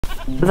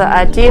The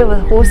idea with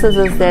horses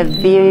is they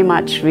very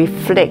much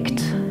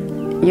reflect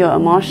your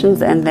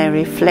emotions and they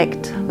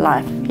reflect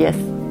life, yes.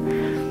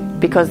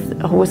 Because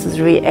horses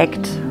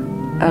react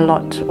a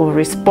lot or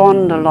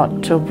respond a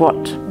lot to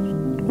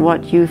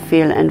what you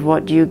feel and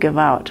what you give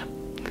out.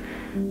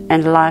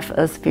 And life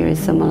is very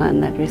similar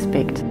in that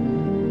respect.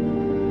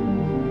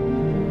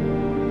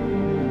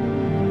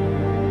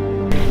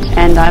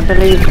 And I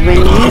believe when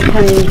you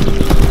can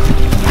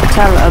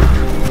tell a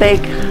big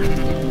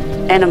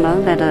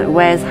animal that it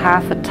weighs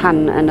half a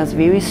ton and is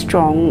very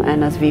strong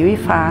and is very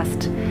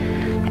fast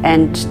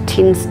and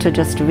tends to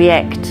just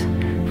react,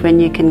 when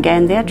you can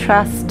gain their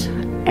trust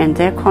and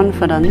their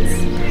confidence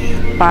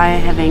by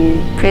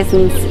having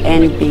presence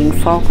and being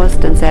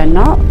focused and say,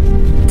 no,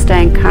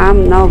 staying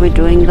calm, no, we're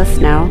doing this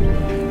now.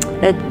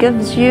 It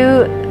gives you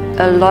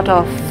a lot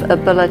of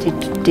ability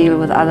to deal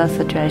with other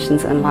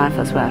situations in life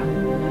as well.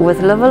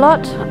 With Live a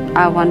Lot,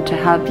 I want to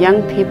help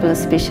young people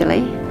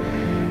especially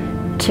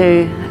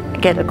to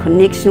get a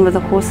connection with the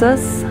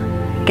horses,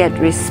 get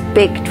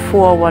respect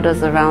for what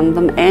is around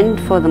them and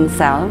for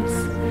themselves,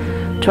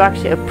 to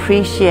actually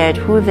appreciate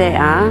who they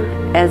are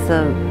as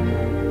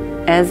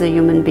a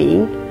human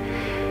being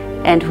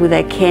and who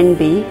they can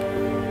be,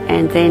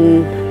 and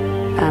then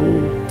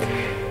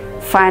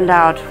find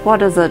out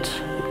what is it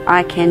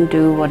I can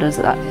do, what is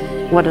it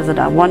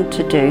I want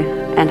to do,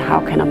 and how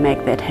can I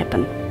make that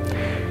happen.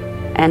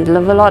 And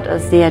Live a Lot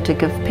is there to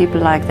give people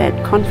like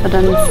that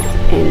confidence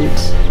and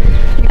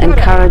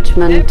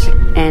encouragement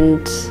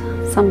and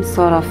some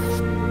sort of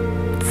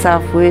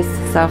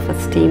self-worth,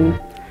 self-esteem,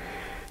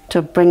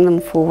 to bring them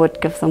forward,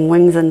 give them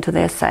wings into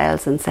their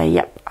sails and say,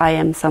 yep, I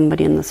am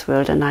somebody in this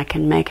world and I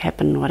can make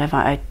happen whatever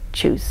I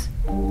choose.